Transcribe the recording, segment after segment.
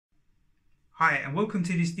Hi and welcome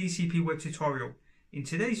to this DCP web tutorial. In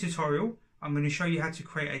today's tutorial, I'm going to show you how to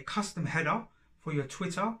create a custom header for your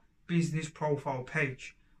Twitter business profile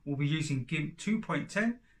page. We'll be using Gimp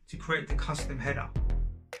 2.10 to create the custom header.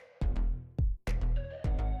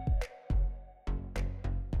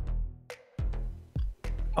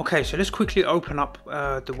 Okay, so let's quickly open up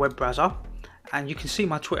the web browser, and you can see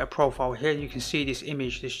my Twitter profile here. You can see this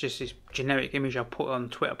image, this just this generic image I put on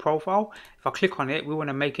Twitter profile. If I click on it, we want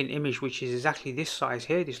to make an image which is exactly this size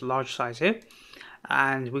here, this large size here,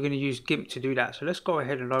 and we're going to use Gimp to do that. So let's go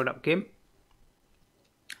ahead and load up Gimp,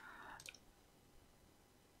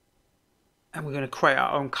 and we're going to create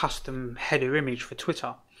our own custom header image for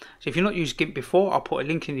Twitter. So if you've not used Gimp before, I'll put a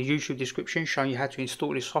link in the YouTube description showing you how to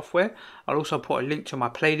install this software. I'll also put a link to my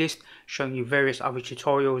playlist showing you various other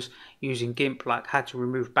tutorials using Gimp, like how to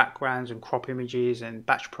remove backgrounds and crop images and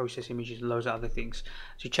batch process images and loads of other things.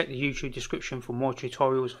 So check the YouTube description for more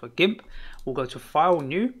tutorials for Gimp. We'll go to File,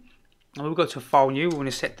 New. And we'll go to File, New. We're going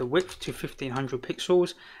to set the width to 1500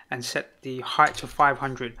 pixels and set the height to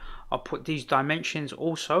 500. I'll put these dimensions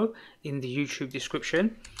also in the YouTube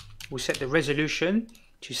description. We'll set the resolution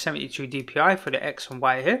to 72 dpi for the X and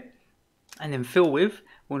Y here, and then fill with,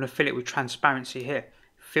 we're going to fill it with transparency here.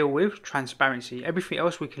 Fill with transparency. Everything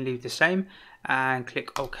else we can leave the same and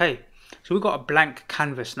click OK. So we've got a blank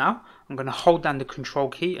canvas now. I'm going to hold down the control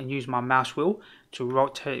key and use my mouse wheel to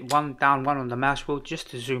rotate one on the mouse wheel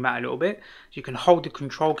just to zoom out a little bit. So you can hold the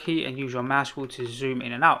control key and use your mouse wheel to zoom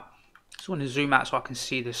in and out. I just want to zoom out so I can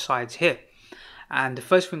see the sides here. And the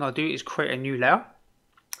first thing I'll do is create a new layer.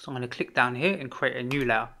 So I'm going to click down here and create a new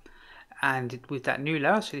layer. And with that new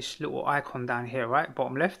layer, so this little icon down here, right,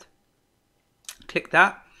 bottom left, click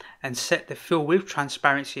that and set the fill with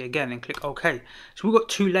transparency again and click OK. So we've got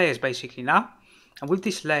two layers basically now. And with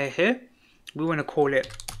this layer here, we want to call it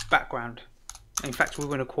background. In fact, we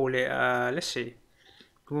want to call it, let's see,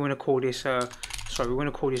 we want to call this, we want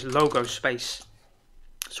to call this logo space.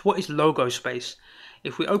 So what is logo space?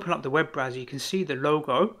 If we open up the web browser, you can see the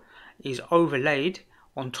logo is overlaid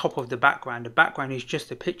on top of the background. The background is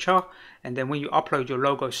just a picture, and then when you upload your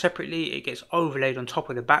logo separately, it gets overlaid on top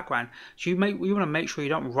of the background. So you want to make sure you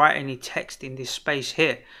don't write any text in this space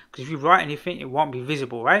here, because if you write anything, it won't be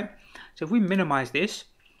visible, right? So if we minimize this,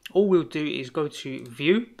 all we'll do is go to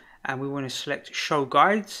View, and we want to select Show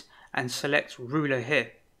Guides and select Ruler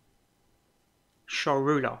here. Show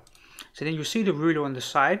Ruler. So then you'll see the ruler on the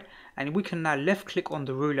side, and we can now left click on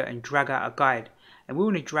the ruler and drag out a guide. And we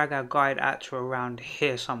want to drag our guide out to around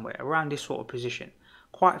here somewhere, around this sort of position.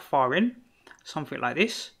 Quite far in, something like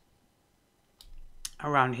this.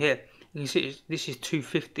 Around here. You can see this is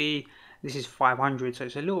 250, this is 500, so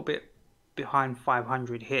it's a little bit behind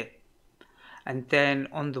 500 here. And then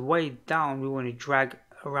on the way down, we want to drag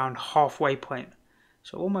around halfway point.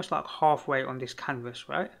 So almost like halfway on this canvas,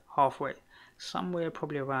 right? Halfway. Somewhere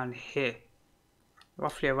probably around here.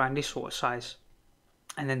 Roughly around this sort of size.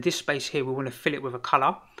 And then this space here, we want to fill it with a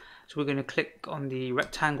color. So we're going to click on the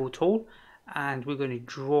rectangle tool and we're going to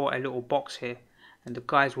draw a little box here. And the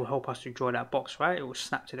guides will help us to draw that box, right? It will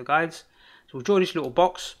snap to the guides. So we'll draw this little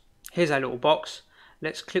box. Here's our little box.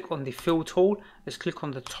 Let's click on the fill tool. Let's click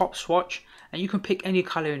on the top swatch. And you can pick any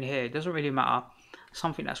color in here. It doesn't really matter.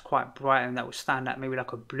 Something that's quite bright and that will stand out, maybe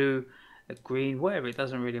like a blue, a green, whatever. It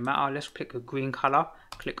doesn't really matter. Let's pick a green color.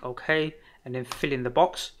 Click OK. And then fill in the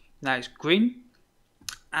box. Now it's green.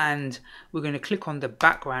 And we're going to click on the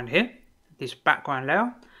background here, this background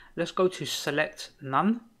layer. Let's go to select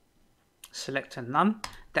none, select a none.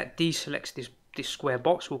 That deselects this square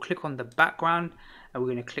box. We'll click on the background and we're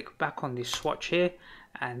going to click back on this swatch here,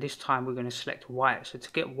 and this time we're going to select white. So to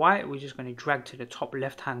get white, we're just going to drag to the top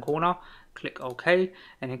left hand corner, click OK,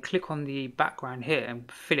 and then click on the background here and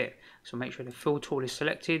fill it. So make sure the fill tool is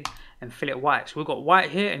selected and fill it white. So we've got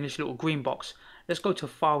white here and this little green box. Let's go to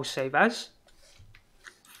File, Save As.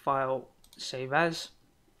 File, Save As.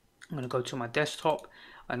 I'm going to go to my desktop,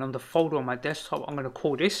 and on the folder on my desktop, I'm going to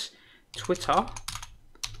call this Twitter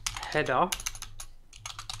header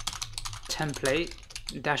template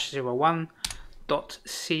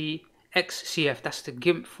 -01.cxcf. That's the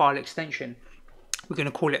Gimp file extension. We're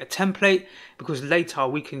going to call it a template because later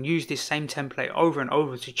we can use this same template over and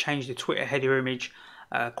over to change the Twitter header image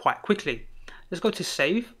quite quickly. Let's go to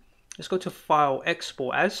Save. Let's go to File,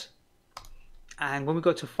 Export As. And when we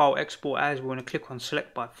go to File, Export As, we want to click on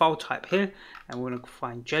Select by File Type here, and we're going to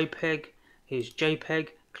find JPEG. Here's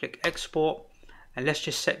JPEG, click Export, and let's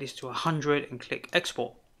just set this to 100 and click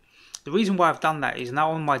Export. The reason why I've done that is now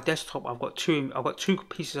on my desktop I've got two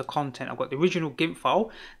pieces of content. I've got the original GIMP file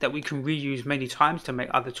that we can reuse many times to make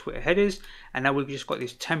other Twitter headers, and now we've just got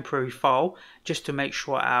this temporary file just to make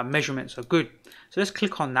sure our measurements are good. So let's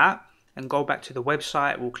click on that and go back to the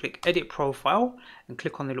website. We'll click edit profile and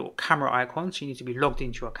click on the little camera icon, so you need to be logged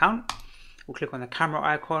into your account. We'll click on the camera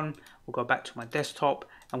icon, we'll go back to my desktop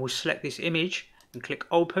and we'll select this image and click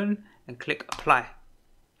open and click apply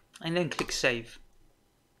and then click save.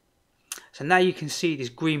 So now you can see this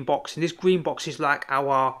green box, and this green box is like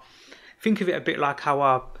think of it a bit like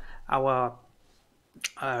our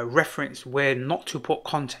reference where not to put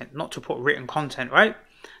content, not to put written content, right?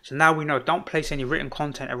 So now we know don't place any written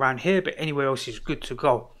content around here, but anywhere else is good to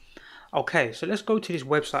go. Okay, so let's go to this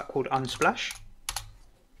website called Unsplash,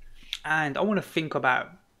 and I want to think about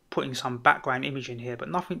putting some background image in here, but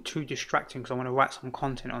nothing too distracting because I want to write some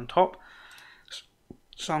content on top.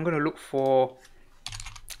 So I'm going to look for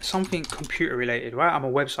something computer related, right? I'm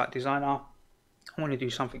a website designer. I want to do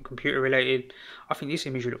something computer related. I think this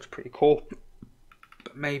image looks pretty cool,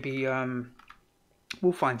 but maybe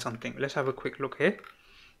we'll find something. Let's have a quick look here.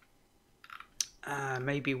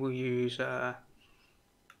 Maybe we'll use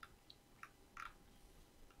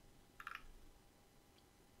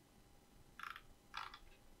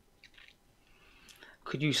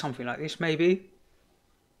could use something like this. Maybe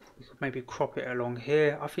we could maybe crop it along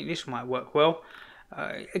here. I think this might work well.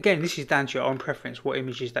 Again, this is down to your own preference, what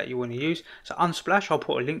images that you want to use. So Unsplash, I'll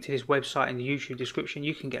put a link to this website in the YouTube description.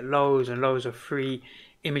 You can get loads and loads of free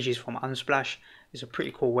images from Unsplash. It's a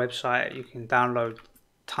pretty cool website. You can download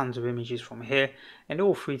tons of images from here, and they're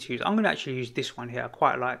all free to use. I'm going to actually use this one here. I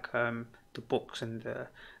quite like the books and the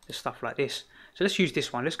stuff like this. So let's use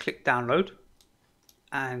this one. Let's click download,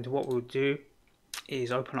 and what we'll do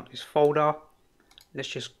is open up this folder. Let's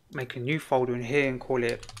just make a new folder in here and call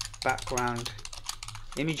it background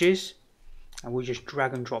images, and we'll just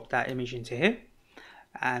drag and drop that image into here,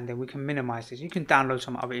 and then we can minimize this. You can download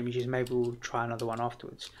some other images, maybe we'll try another one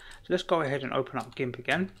afterwards. So let's go ahead and open up Gimp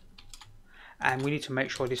again, and we need to make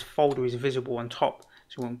sure this folder is visible on top.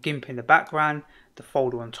 So we want Gimp in the background, the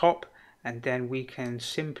folder on top, and then we can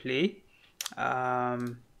simply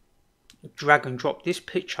drag and drop this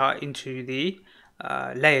picture into the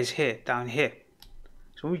layers here, down here.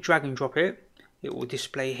 So when we drag and drop it, it will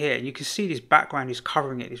display here. You can see this background is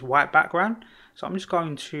covering it, this white background. So I'm just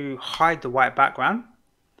going to hide the white background.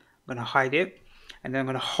 I'm going to hide it, and then I'm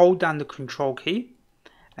going to hold down the control key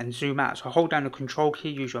and zoom out. So hold down the control key,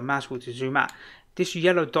 use your mouse wheel to zoom out. This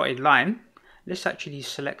yellow dotted line, let's actually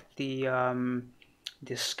select the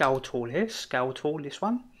scale tool here, scale tool, this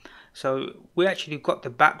one. So we actually got the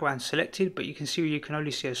background selected, but you can see you can only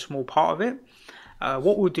see a small part of it.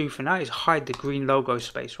 What we'll do for now is hide the green logo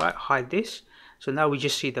space, right? Hide this. So now we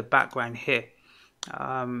just see the background here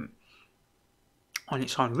on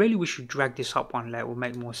its own. Really, we should drag this up one layer. It will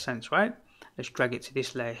make more sense, right? Let's drag it to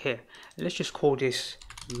this layer here. And let's just call this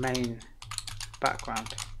main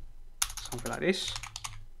background, something like this.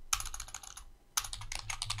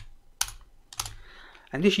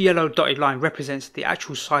 And this yellow dotted line represents the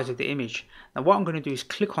actual size of the image. Now what I'm going to do is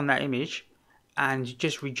click on that image and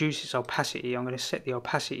just reduce its opacity. I'm going to set the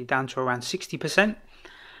opacity down to around 60%.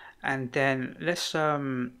 And then let's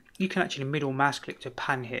you can actually middle mouse click to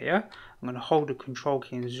pan here. Yeah? I'm going to hold the control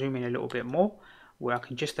key and zoom in a little bit more, where I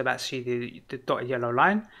can just about see the dotted yellow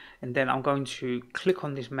line. And then I'm going to click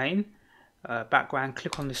on this main background,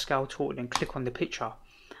 click on the scale tool, and then click on the picture.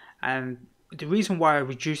 And the reason why I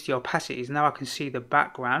reduced the opacity is now I can see the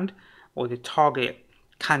background or the target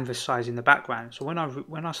canvas size in the background. So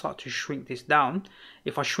when I start to shrink this down,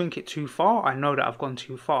 if I shrink it too far, I know that I've gone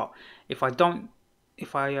too far. If I don't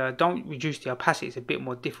reduce the opacity, it's a bit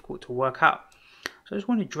more difficult to work out. So I just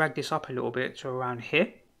want to drag this up a little bit to around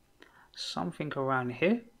here, something around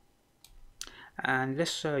here, and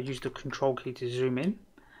let's use the control key to zoom in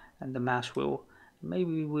and the mouse wheel.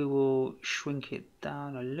 Maybe we will shrink it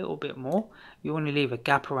down a little bit more. You want to leave a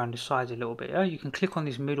gap around the sides a little bit. Yeah? You can click on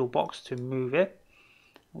this middle box to move it.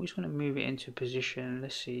 We just want to move it into position.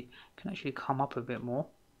 Let's see, can actually come up a bit more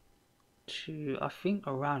to, I think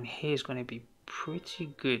around here is going to be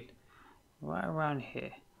pretty good, right around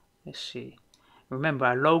here. Let's see, remember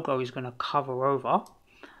our logo is going to cover over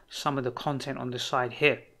some of the content on the side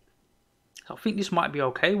here, so I think this might be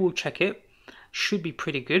okay. We'll check it, should be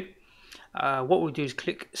pretty good. What we'll do is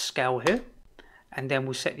click scale here, and then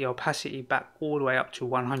we'll set the opacity back all the way up to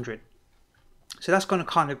 100. So that's going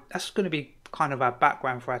to be kind of our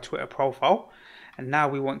background for our Twitter profile. And now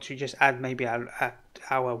we want to just add maybe our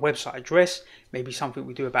website address, maybe something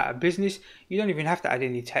we do about our business. You don't even have to add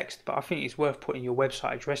any text, but I think it's worth putting your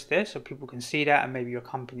website address there so people can see that, and maybe your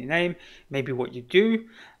company name, maybe what you do.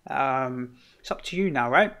 It's up to you now,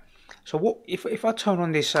 right? So what if I turn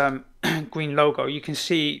on this green logo, you can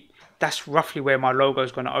see that's roughly where my logo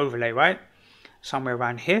is going to overlay, right? Somewhere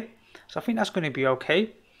around here. So I think that's going to be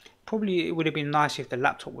okay. Probably it would have been nice if the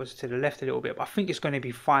laptop was to the left a little bit, but I think it's going to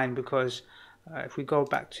be fine because if we go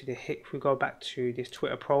back to this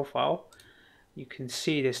Twitter profile, you can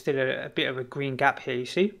see there's still a bit of a green gap here, you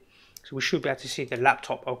see? So we should be able to see the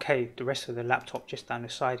laptop okay, the rest of the laptop just down the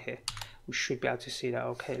side here. We should be able to see that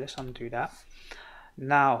okay. Let's undo that.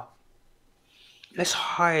 Now, let's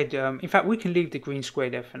hide, in fact we can leave the green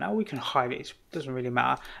square there for now. We can hide it, it doesn't really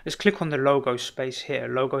matter. Let's click on the logo space here,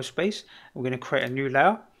 logo space. We're going to create a new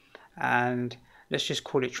layer, and let's just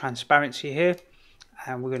call it transparency here,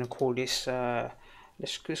 and we're going to call this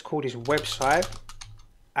let's call this website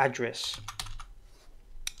address.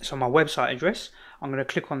 So my website address, I'm going to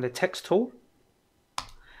click on the text tool,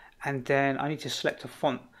 and then I need to select a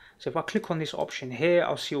font. So if I click on this option here,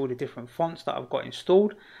 I'll see all the different fonts that I've got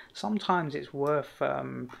installed. Sometimes it's worth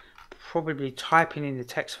probably typing in the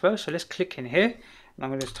text first. So let's click in here, and I'm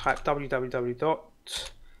going to type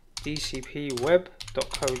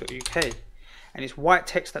www.dcpweb.co.uk, and it's white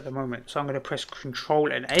text at the moment. So I'm going to press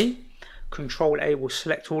Control and A. Control A will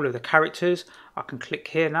select all of the characters. I can click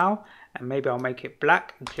here now, and maybe I'll make it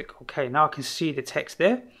black and click OK. Now I can see the text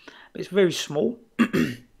there, but it's very small.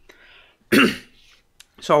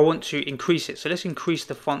 So I want to increase it. So let's increase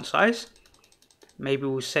the font size. Maybe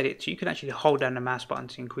we'll set it to, you can actually hold down the mouse button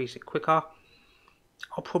to increase it quicker.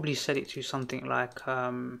 I'll probably set it to something like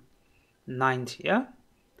 90, yeah?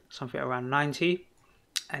 Something around 90.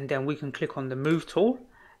 And then we can click on the move tool,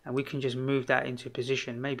 and we can just move that into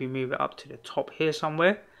position. Maybe move it up to the top here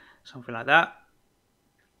somewhere, something like that.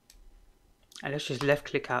 And let's just left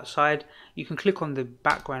click outside. You can click on the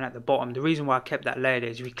background at the bottom. The reason why I kept that layer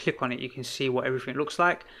there is if you click on it, you can see what everything looks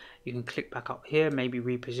like. You can click back up here, maybe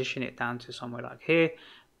reposition it down to somewhere like here. You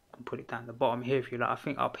can put it down the bottom here if you like. I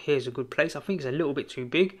think up here is a good place. I think it's a little bit too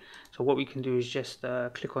big. So what we can do is just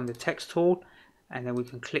click on the text tool, and then we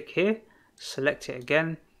can click here, select it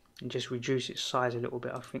again, and just reduce its size a little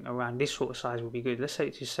bit. I think around this sort of size will be good. Let's set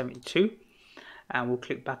it to 72, and we'll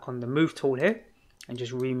click back on the move tool here, and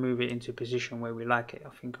just remove it into position where we like it. I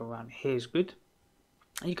think around here is good.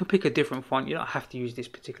 And you can pick a different font. You don't have to use this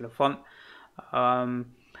particular font.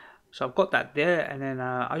 So I've got that there, and then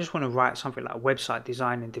I just want to write something like website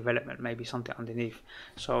design and development, maybe something underneath.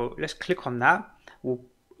 So let's click on that. We'll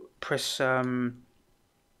press, in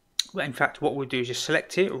fact what we'll do is just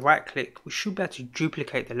select it, right click. We should be able to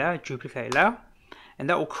duplicate the layer, and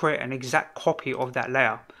that will create an exact copy of that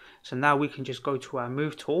layer. So now we can just go to our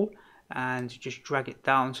move tool and just drag it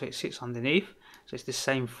down so it sits underneath. So it's the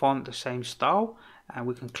same font, the same style, and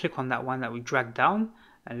we can click on that one that we dragged down,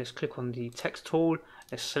 and let's click on the text tool.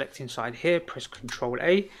 Let's select inside here, press Control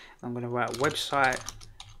A. I'm going to write website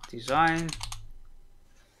design.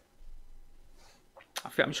 I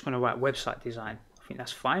think I'm just going to write website design. I think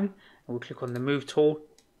that's fine. And we'll click on the move tool,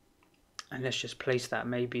 and let's just place that.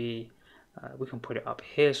 Maybe we can put it up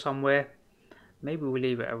here somewhere. Maybe we'll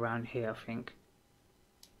leave it around here, I think.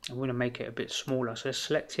 I'm going to make it a bit smaller, so let's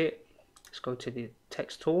select it. Let's go to the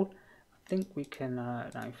text tool. I think we can, no,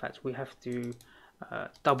 in fact we have to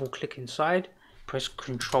double click inside, press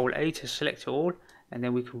Control A to select it all, and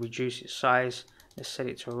then we can reduce its size. Let's set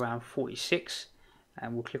it to around 46,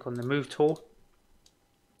 and we'll click on the move tool,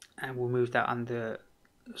 and we'll move that under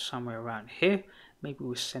somewhere around here. Maybe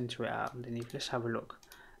we'll center it out underneath. Let's have a look.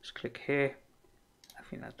 Let's click here. I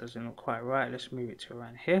think that doesn't look quite right. Let's move it to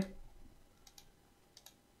around here.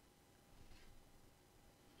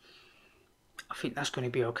 I think that's going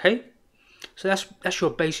to be okay. So that's your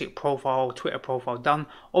basic profile, Twitter profile done.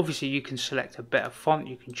 Obviously you can select a better font,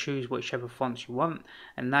 you can choose whichever fonts you want,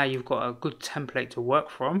 and now you've got a good template to work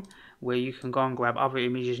from where you can go and grab other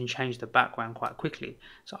images and change the background quite quickly.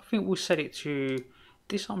 So I think we'll set it to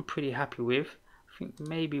this. I'm pretty happy with. I think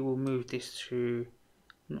maybe we'll move this to,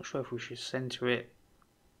 I'm not sure if we should center it.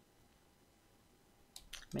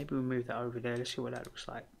 Maybe we'll move that over there. Let's see what that looks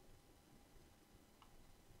like.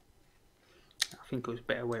 I think it was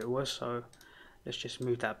better where it was, so let's just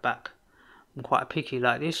move that back. I'm quite picky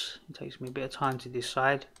like this. It takes me a bit of time to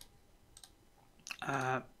decide.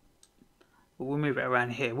 But we'll move it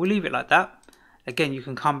around here. We'll leave it like that. Again, you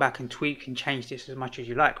can come back and tweak and change this as much as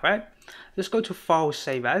you like, right? Let's go to File,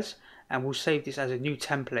 Save As, and we'll save this as a new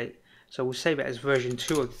template. So we'll save it as version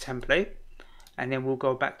 2 of the template, and then we'll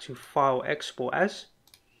go back to File, Export As,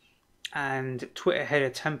 and Twitter header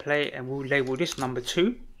template, and we'll label this number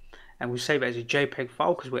 2, and we'll save it as a JPEG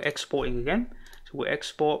file because we're exporting again. So we'll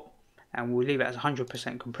export and we'll leave it as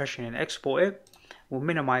 100% compression and export it. We'll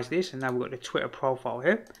minimize this, and now we've got the Twitter profile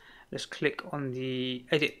here. Let's click on the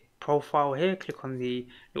edit profile here, click on the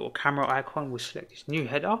little camera icon, we'll select this new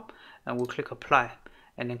header and we'll click apply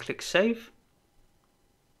and then click save.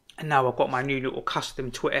 And now I've got my new little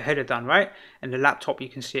custom Twitter header done, right? And the laptop, you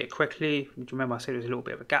can see it correctly. Remember I said there's a little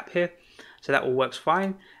bit of a gap here, so that all works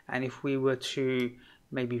fine. And if we were to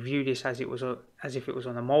maybe view this as if it was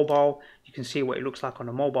on a mobile, you can see what it looks like on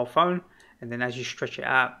a mobile phone. And then as you stretch it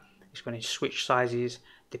out, it's going to switch sizes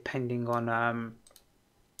depending on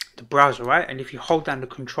the browser, right? And if you hold down the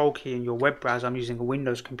control key in your web browser, I'm using a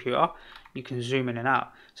Windows computer, you can zoom in and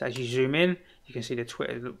out. So as you zoom in, you can see the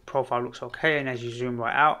Twitter profile looks okay, and as you zoom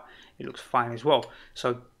right out, it looks fine as well.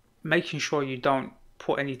 So making sure you don't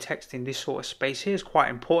put any text in this sort of space here is quite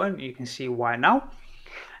important. You can see why now.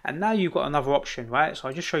 And now you've got another option, right? So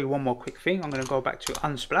I'll just show you one more quick thing. I'm going to go back to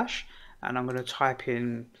Unsplash and I'm going to type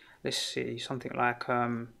in, let's see, something like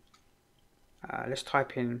let's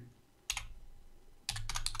type in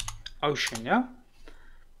ocean, yeah?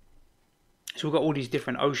 So we've got all these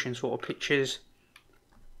different ocean sort of pictures,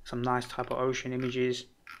 some nice type of ocean images,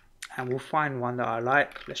 and we'll find one that I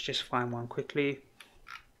like. Let's just find one quickly.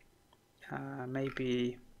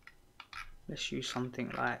 Maybe let's use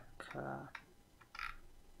something like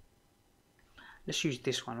let's use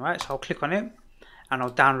this one, right? So I'll click on it and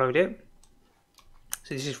I'll download it.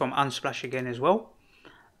 So this is from Unsplash again as well.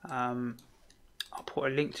 I'll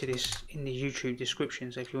put a link to this in the YouTube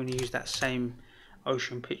description, so if you want to use that same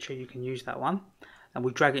ocean picture, you can use that one. And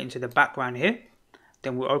we'll drag it into the background here.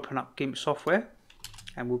 Then we'll open up Gimp software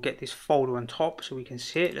and we'll get this folder on top so we can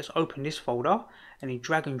see it. Let's open this folder and then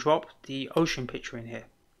drag and drop the ocean picture in here.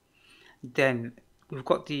 Then we've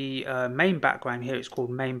got the main background here. It's called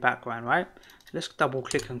main background, right? So let's double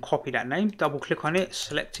click and copy that name. Double click on it,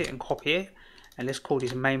 select it and copy it. And let's call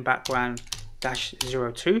this main background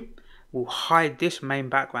 -02. We'll hide this main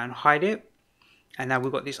background, hide it. And now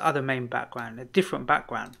we've got this other main background, a different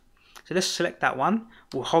background. So let's select that one.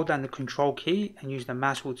 We'll hold down the control key and use the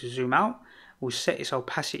mouse wheel to zoom out. We'll set its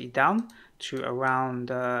opacity down to around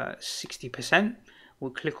 60%.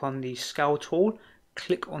 We'll click on the scale tool,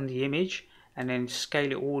 click on the image, and then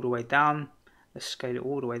scale it all the way down. Let's scale it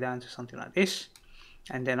all the way down to something like this.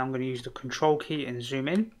 And then I'm going to use the control key and zoom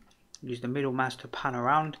in. Use the middle mouse to pan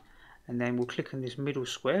around. And then we'll click on this middle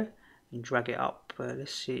square and drag it up.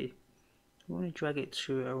 Let's see. We want to drag it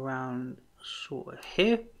to around sort of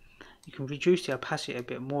here. You can reduce the opacity a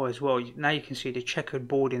bit more as well. Now you can see the checkered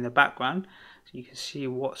board in the background, so you can see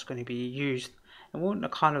what's going to be used. And we want the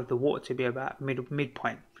kind of the water to be about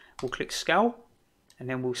midpoint. We'll click scale, and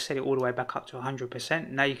then we'll set it all the way back up to 100%.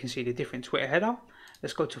 Now you can see the different Twitter header.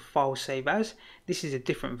 Let's go to File, Save As. This is a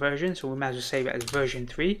different version, so we might as well save it as version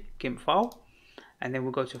 3 GIMP file. And then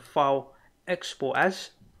we'll go to File, Export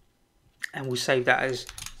As, and we'll save that as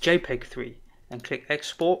JPEG 3 and click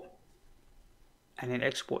Export. And then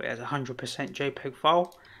export it as 100% JPEG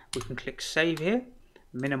file. We can click save here,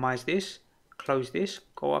 minimize this, close this,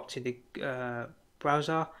 go up to the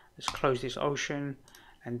browser, let's close this ocean,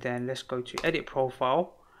 and then let's go to edit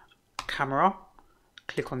profile, camera,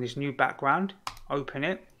 click on this new background, open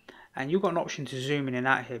it, and you've got an option to zoom in and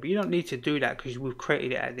out here, but you don't need to do that because we've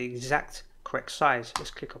created it at the exact correct size.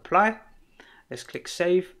 Let's click apply, let's click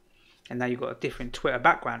save. And now you've got a different Twitter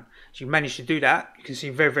background. So you managed to do that, you can see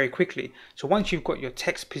very, very quickly. So once you've got your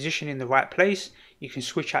text positioned in the right place, you can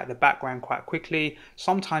switch out the background quite quickly.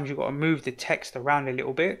 Sometimes you've got to move the text around a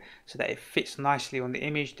little bit so that it fits nicely on the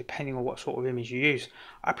image, depending on what sort of image you use.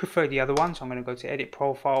 I prefer the other one, so I'm going to go to edit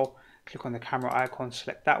profile, click on the camera icon,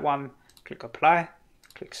 select that one, click apply,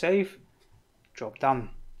 click save, job done.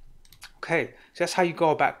 Okay, so that's how you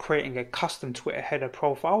go about creating a custom Twitter header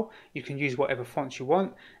profile. You can use whatever fonts you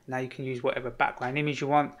want. Now you can use whatever background image you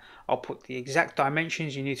want. I'll put the exact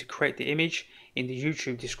dimensions you need to create the image in the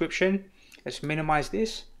YouTube description. Let's minimize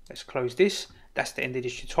this. Let's close this. That's the end of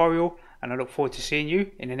this tutorial, and I look forward to seeing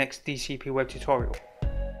you in the next DCP web tutorial.